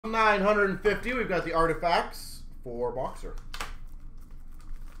950, we've got the Artifacts for Boxer.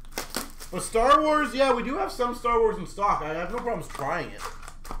 But Star Wars, yeah, we do have some Star Wars in stock. I have no problems trying it.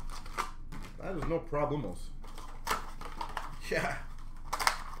 That is no problemos. Yeah.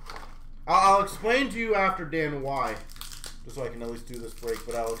 I'll explain to you after Dan why. Just so I can at least do this break.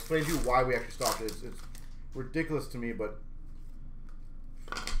 But I'll explain to you why we actually stopped it. It's ridiculous to me, but...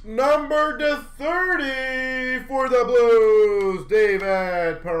 Number to 30 for the Blues,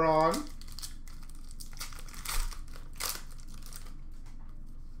 David Perron.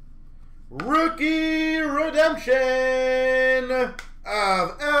 Rookie Redemption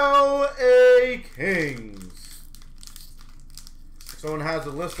of LA Kings. If someone has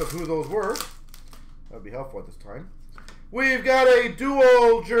a list of who those were, that would be helpful at this time. We've got a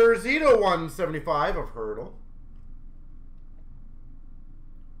dual jersey to 175 of Hurdle.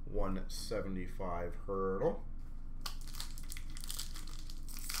 175 Hurdle.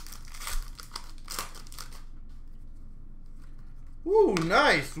 Ooh,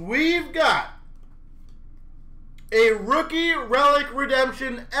 nice. We've got a Rookie Relic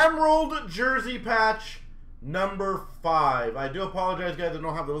Redemption Emerald Jersey Patch number 5. I do apologize, guys. I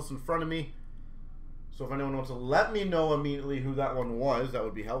don't have the list in front of me. So if anyone wants to let me know immediately who that one was, that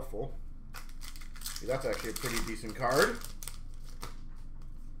would be helpful. That's actually a pretty decent card.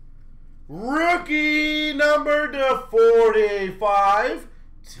 Rookie number to 45,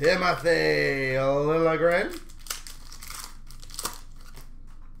 Timothy Liljegren.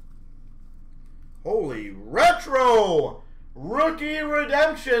 Holy retro! Rookie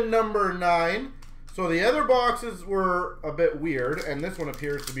Redemption number 9. So the other boxes were a bit weird, and this one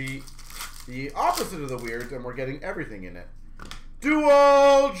appears to be the opposite of the weirds, and we're getting everything in it.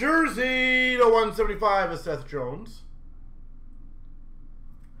 Dual jersey to 175 of Seth Jones.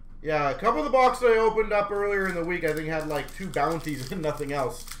 Yeah, a couple of the boxes I opened up earlier in the week, I think had like 2 bounties and nothing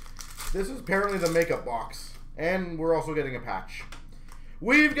else. This is apparently the makeup box. And we're also getting a patch.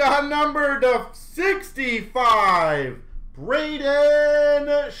 We've got number to 65,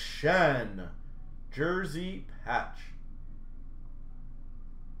 Braden Shen. Jersey patch.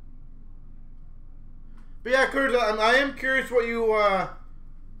 But yeah, Kurt, I am curious what you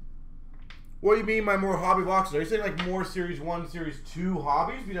mean by more hobby boxes. Are you saying like more Series 1, Series 2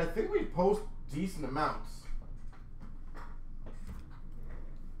 hobbies? Because I think we post decent amounts.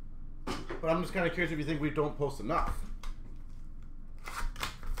 But I'm just kind of curious if you think we don't post enough.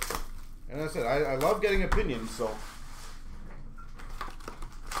 And as I said, I love getting opinions, so...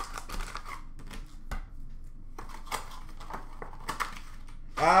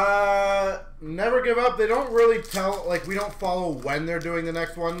 Never give up. They don't really tell, like, we don't follow when they're doing the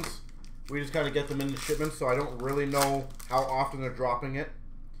next ones. We just kind of get them in the shipments, so I don't really know how often they're dropping it.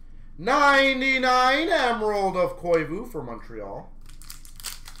 99 Emerald of Koivu for Montreal.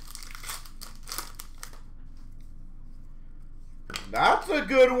 That's a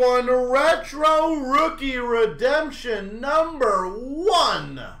good one. Retro Rookie Redemption number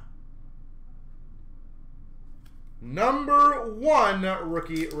 1. Number 1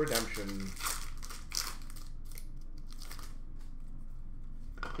 Rookie Redemption.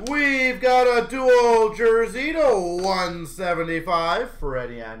 We've got a dual jersey to 175 for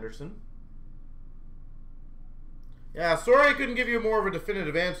Eddie Anderson. Yeah, sorry I couldn't give you more of a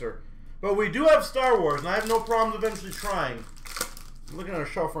definitive answer. But we do have Star Wars, and I have no problem eventually trying. I'm looking at our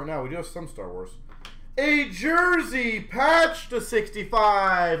shelf right now. We do have some Star Wars. A jersey patch to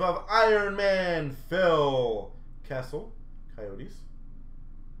 65 of Iron Man Phil Kessel, Coyotes.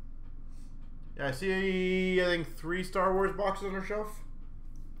 Yeah, I see, I think 3 Star Wars boxes on our shelf.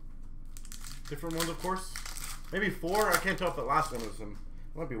 Different ones, of course. Maybe 4. I can't tell if the last one is them.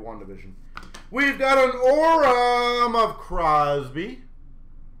 It might be WandaVision. We've got an Aurum of Crosby.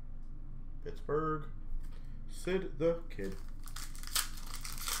 Pittsburgh. Sid the Kid.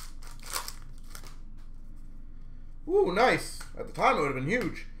 Ooh, nice. At the time, it would have been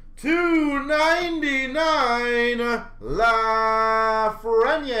huge. $2.99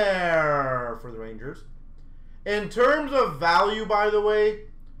 Lafreniere for the Rangers. In terms of value, by the way,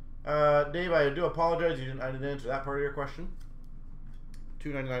 Dave, I do apologize. I didn't answer that part of your question.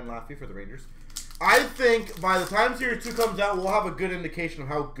 $2.99 Laffy for the Rangers. I think by the time Series 2 comes out, we'll have a good indication of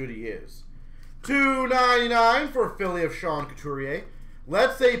how good he is. $2.99 for Philly of Sean Couturier.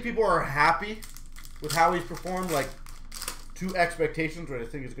 Let's say people are happy with how he's performed, like to expectations, which I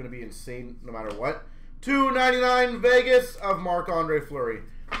think is going to be insane no matter what. $2.99 Vegas of Marc-Andre Fleury.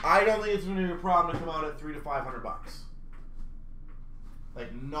 I don't think it's going to be a problem to come out at $300 to $500.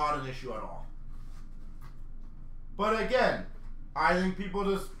 Like, not an issue at all. But again, I think people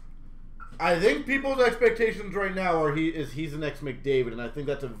just I think people's expectations right now are he's the next McDavid, and I think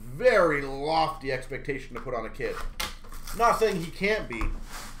that's a very lofty expectation to put on a kid. I'm not saying he can't be,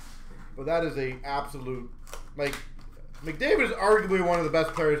 but that is a absolute, like, McDavid is arguably one of the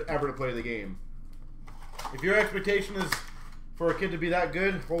best players ever to play the game. If your expectation is for a kid to be that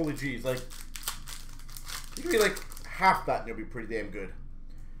good, holy jeez, like, you can be like half that and you'll be pretty damn good.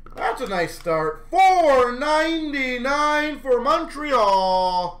 That's a nice start. $4.99 for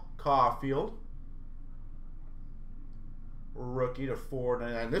Montreal. Caulfield. Rookie to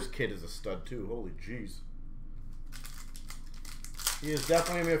 $4.99. This kid is a stud too. Holy jeez. He is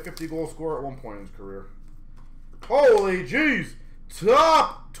definitely going to be a 50-goal scorer at one point in his career. Holy jeez.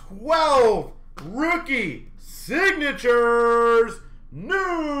 Top 12 rookie signatures.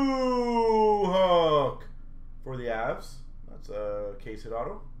 New Hook for the Avs. That's a case hit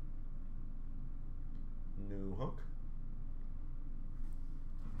auto. New Hook.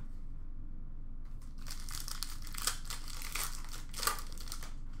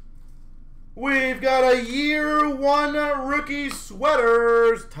 We've got a year 1 rookie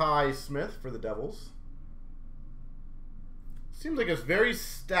sweaters. Ty Smith for the Devils. Seems like it's very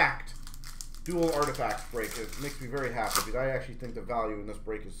stacked dual artifacts break. It makes me very happy because I actually think the value in this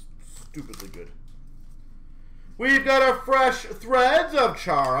break is stupidly good. We've got a fresh threads of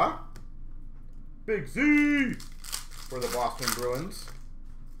Chara. Big Z for the Boston Bruins.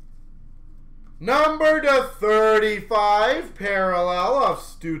 Number to 35, parallel of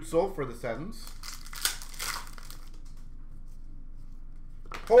Stützle for the Sens.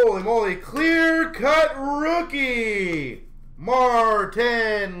 Holy moly, clear-cut rookie,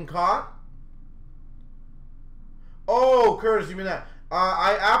 Martin Kaut. Oh, Curtis, you mean that?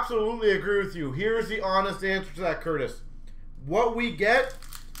 I absolutely agree with you. Here's the honest answer to that, Curtis. What we get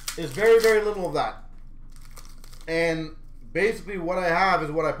is very, very little of that. And basically what I have is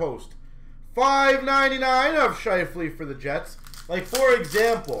what I post. $5.99 of Scheifele for the Jets. Like, for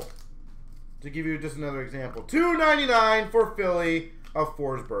example, to give you just another example, $2.99 for Philly of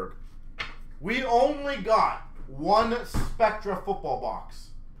Forsberg. We only got one Spectra football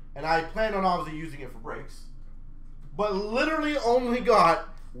box. And I plan on obviously using it for breaks. But literally only got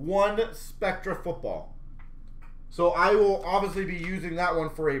one Spectra football. So I will obviously be using that one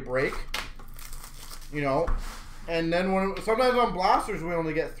for a break. You know. And then sometimes on blasters we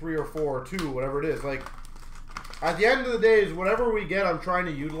only get 3 or 4 or 2, whatever it is. Like, at the end of the day, is whatever we get, I'm trying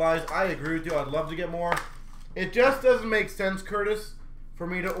to utilize. I agree with you. I'd love to get more. It just doesn't make sense, Curtis, for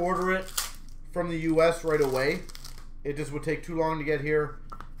me to order it from the U.S. right away. It just would take too long to get here.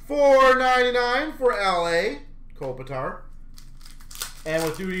 $4.99 for L.A. Kopitar. And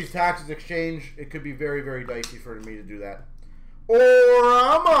with duties, taxes, exchange, it could be very, very dicey for me to do that.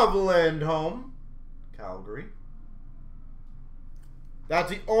 Orem of Lindholm, Calgary. That's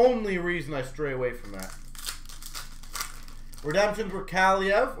the only reason I stray away from that. Redemptions for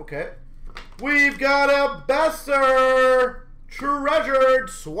Kaliev. Okay. We've got a Besser Treasured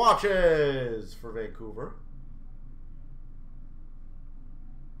Swatches for Vancouver.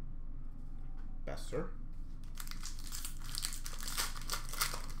 Besser.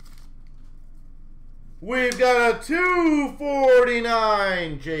 We've got a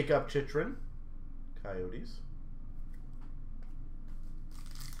 $2.49 Jacob Chychrun, Coyotes.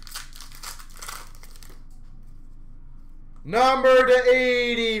 Number to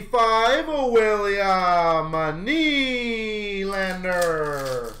 85, William Nylander,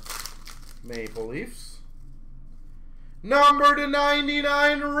 Maple Leafs. Number to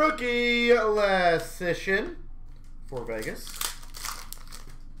 99, rookie Lesishin for Vegas.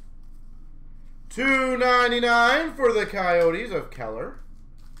 $2.99 for the Coyotes of Keller.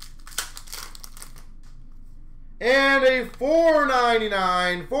 And a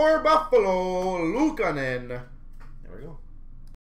 $4.99 for Buffalo, Luukkonen.